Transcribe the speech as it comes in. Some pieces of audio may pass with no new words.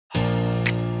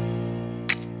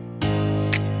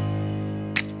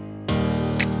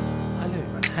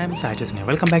I'm Sajid.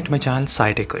 Welcome back to my channel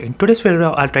SciTech. In today's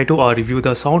video, I'll try to review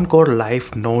the Soundcore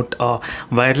Life Note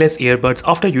wireless earbuds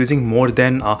after using more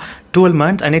than 12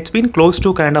 months, and it's been close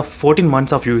to kind of 14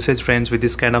 months of usage, friends, with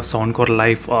this kind of Soundcore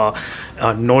Life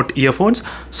Note earphones.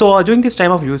 So during this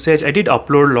time of usage, I did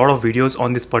upload a lot of videos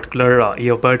on this particular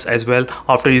earbuds as well.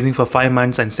 After using for 5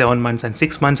 months and 7 months and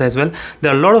 6 months as well,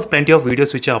 there are plenty of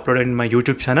videos which I uploaded in my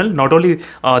YouTube channel. Not only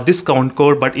this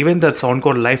Soundcore, but even the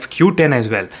Soundcore Life Q10 as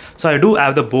well. So I do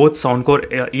have the both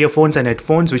Soundcore earphones and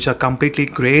headphones, which are completely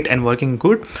great and working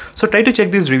good. So try to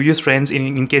check these reviews, friends,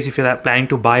 in case if you are planning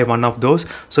to buy one of those.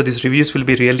 So these reviews will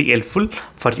be really helpful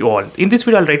for you all. In this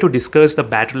video, I'll try to discuss the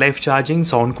battery life, charging,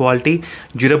 sound quality,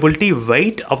 durability,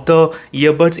 weight of the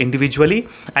earbuds individually,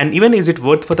 and even is it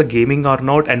worth for the gaming or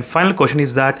not. And final question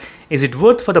is that, is it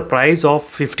worth for the price of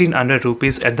 1500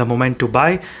 rupees at the moment to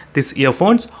buy these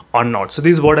earphones or not? So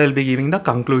this is what I'll be giving the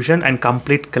conclusion and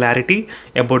complete clarity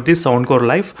about this Soundcore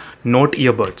Life Note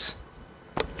earbuds.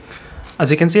 As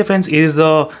you can see, friends, here is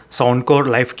the Soundcore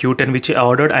Life Q10 which I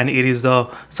ordered, and here is the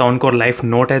Soundcore Life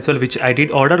Note as well, which I did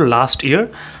order last year.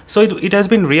 So it has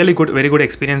been really good, very good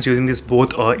experience using these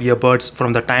both earbuds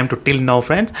from the time to till now,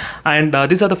 friends. And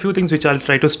these are the few things which I'll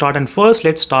try to start. And first,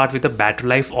 let's start with the battery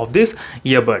life of these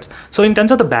earbuds. So in terms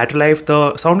of the battery life,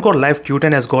 the Soundcore Life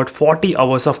Q10 has got 40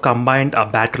 hours of combined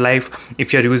battery life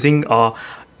if you're using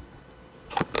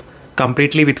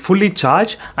completely with fully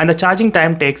charged, and the charging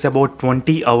time takes about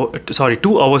 2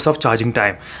 hours of charging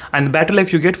time, and the battery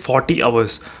life you get 40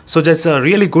 hours. So that's a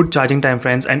really good charging time,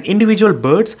 friends. And individual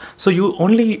buds, so you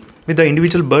only with the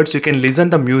individual buds you can listen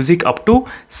the music up to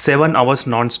 7 hours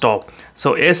non-stop.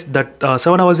 So yes, that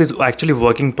 7 hours is actually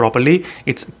working properly.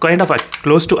 It's kind of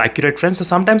close to accurate, friends. So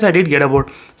sometimes I did get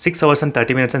about 6 hours and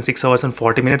 30 minutes and 6 hours and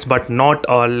 40 minutes, but not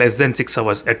less than 6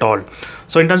 hours at all.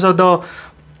 So in terms of the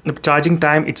charging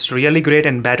time, it's really great,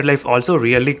 and battery life also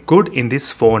really good in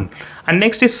this phone. And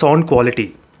next is sound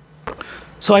quality.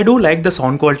 So I do like the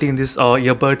sound quality in this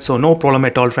earbud, so no problem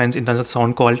at all, friends. In terms of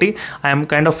sound quality, I am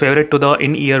kind of favorite to the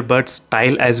in-ear bud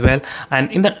style as well.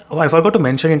 And in the I forgot to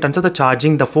mention, in terms of the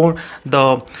charging, the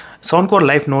Soundcore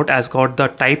Life Note has got the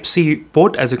Type-C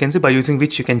port, as you can see, by using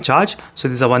which you can charge. So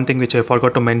this is one thing which I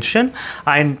forgot to mention.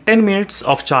 And 10 minutes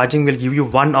of charging will give you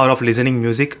 1 hour of listening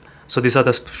music. So these are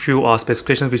the few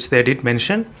specifications which they did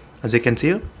mention, as you can see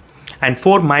here. And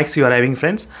 4 mics you are having,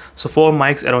 friends. So 4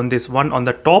 mics around this, one on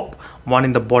the top, one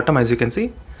in the bottom, as you can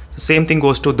see. So same thing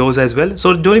goes to those as well.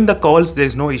 So during the calls, there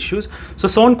is no issues. So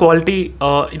sound quality,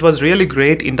 it was really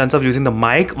great in terms of using the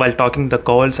mic while talking the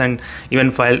calls, and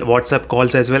even while WhatsApp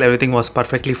calls as well. Everything was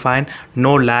perfectly fine,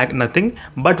 no lag, nothing.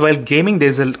 But while gaming, there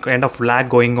is a kind of lag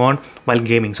going on while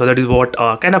gaming. So that is what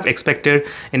kind of expected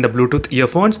in the Bluetooth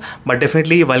earphones. But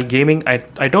definitely while gaming,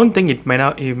 I don't think it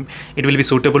will be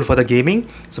suitable for the gaming.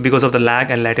 So because of the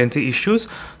lag and latency issues.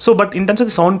 So but in terms of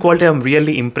the sound quality, I'm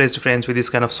really impressed, friends, with this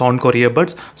kind of Soundcore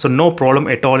earbuds. So no problem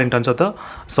at all in terms of the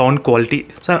sound quality.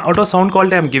 So out of sound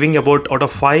quality, I'm giving about out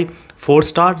of 5, 4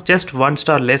 star, just 1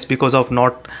 star less because of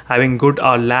not having good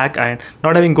lag and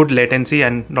not having good latency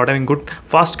and not having good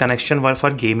fast connection while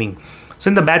for gaming. So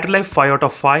in the battery life, 5 out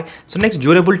of 5. So next,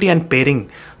 durability and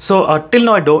pairing. So till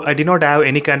now I did not have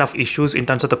any kind of issues in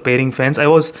terms of the pairing, friends. I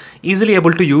was easily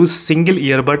able to use single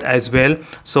earbud as well,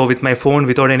 so with my phone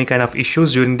without any kind of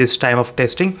issues during this time of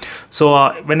testing.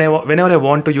 So whenever I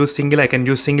want to use single, I can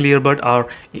use single earbud, or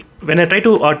when I try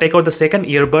to take out the second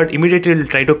earbud, immediately it will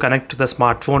try to connect to the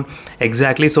smartphone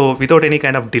exactly, so without any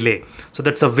kind of delay. So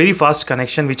that's a very fast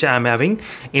connection which I am having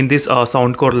in this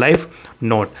Soundcore Life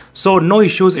Note. So no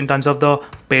issues in terms of the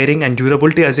pairing and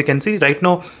durability. As you can see right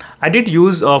now, I did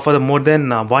use for the more than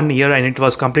 1 year, and it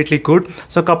was completely good.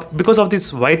 So because of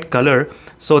this white color,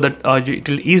 so that it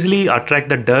will easily attract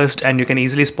the dust, and you can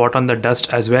easily spot on the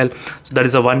dust as well. So that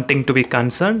is the one thing to be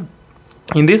concerned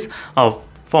in this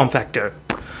form factor.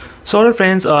 So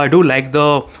friends, I do like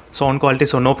the sound quality,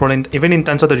 so no problem. Even in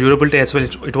terms of the durability as well,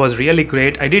 it was really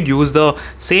great. I did use the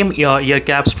same ear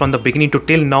caps from the beginning to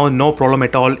till now, no problem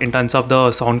at all in terms of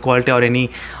the sound quality or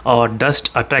any dust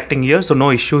attracting ear. So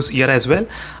no issues here as well.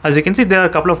 As you can see, there are a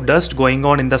couple of dust going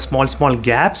on in the small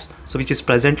gaps, so which is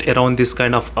present around this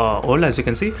kind of hole. As you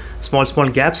can see, small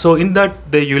gaps. So in that,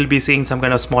 you will be seeing some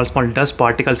kind of small dust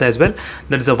particles as well.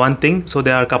 That is the one thing. So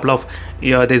there are a couple of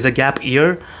there's a gap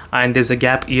here and there's a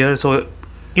gap here. So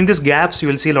in these gaps, you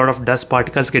will see a lot of dust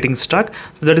particles getting stuck.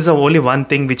 So that is the only one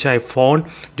thing which I found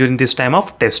during this time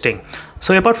of testing.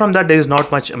 So apart from that, there is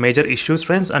not much major issues,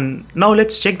 friends. And now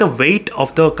let's check the weight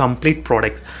of the complete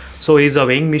product. So it is a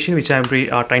weighing machine which I am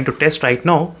trying to test right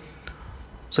now.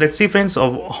 So let's see, friends,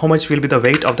 of how much will be the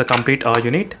weight of the complete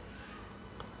unit.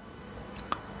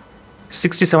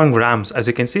 67 grams. As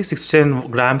you can see, 67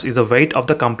 grams is the weight of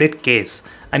the complete case.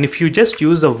 And if you just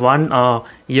use the one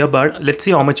earbud, let's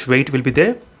see how much weight will be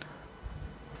there.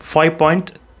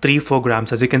 5.34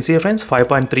 grams. As you can see, friends,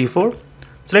 5.34.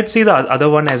 So let's see the other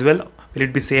one as well. Will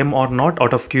it be same or not,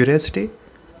 out of curiosity?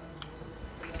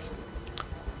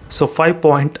 So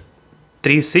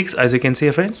 5.36, as you can see,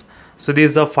 friends. So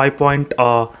these are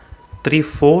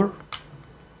 5.34,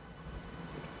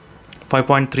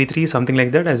 5.33, something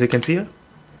like that, as you can see here.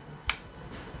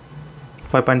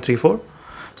 5.34.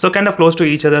 So kind of close to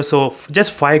each other. So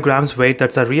just 5 grams weight.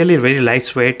 That's a really very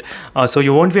lightweight. So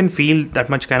you won't even feel that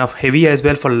much kind of heavy as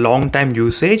well for long time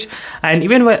usage. And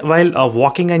even while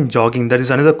walking and jogging, that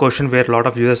is another question where a lot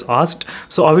of users asked.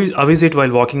 So how is it while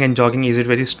walking and jogging? Is it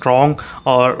very strong,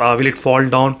 or will it fall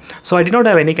down? So I did not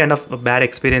have any kind of bad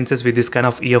experiences with this kind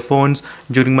of earphones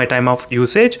during my time of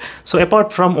usage. So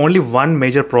apart from only one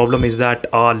major problem is that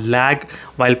lag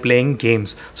while playing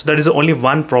games. So that is the only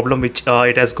one problem which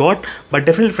it has got. But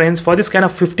definitely, friends, for this kind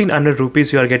of 1500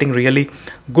 rupees, you are getting really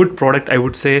good product, I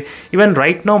would say. Even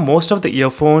right now, most of the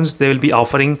earphones, they will be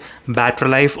offering battery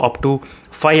life up to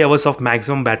 5 hours of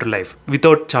maximum battery life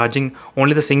without charging.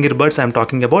 Only the single buds I'm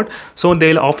talking about. So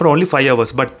they'll offer only 5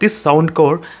 hours, but this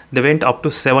Soundcore, they went up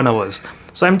to 7 hours.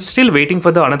 So I'm still waiting for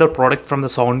the another product from the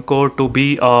Soundcore to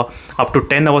be up to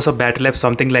 10 hours of battery life,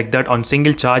 something like that, on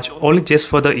single charge, only just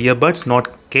for the earbuds, not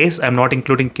case. I'm not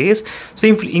including case. So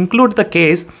if you include the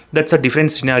case, that's a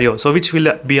different scenario, so which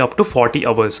will be up to 40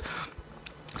 hours.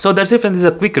 So that's it, friends. This is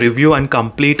a quick review and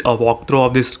complete walkthrough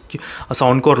of this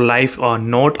Soundcore Life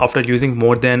Note after using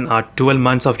more than 12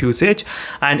 months of usage.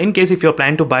 And in case if you're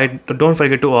planning to buy it, don't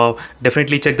forget to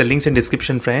definitely check the links in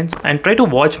description, friends, and try to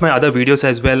watch my other videos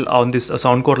as well on this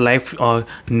Soundcore Life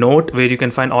Note, where you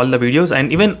can find all the videos.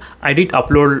 And even I did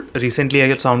upload recently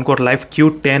a Soundcore Life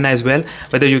Q10 as well,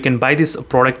 whether you can buy this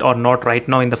product or not right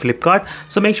now in the Flipkart.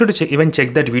 So make sure to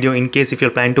check that video in case if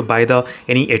you're planning to buy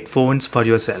any headphones for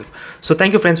yourself. So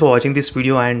thank you, friends, for watching this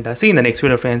video, and see you in the next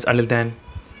video, friends. Until then,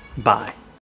 bye.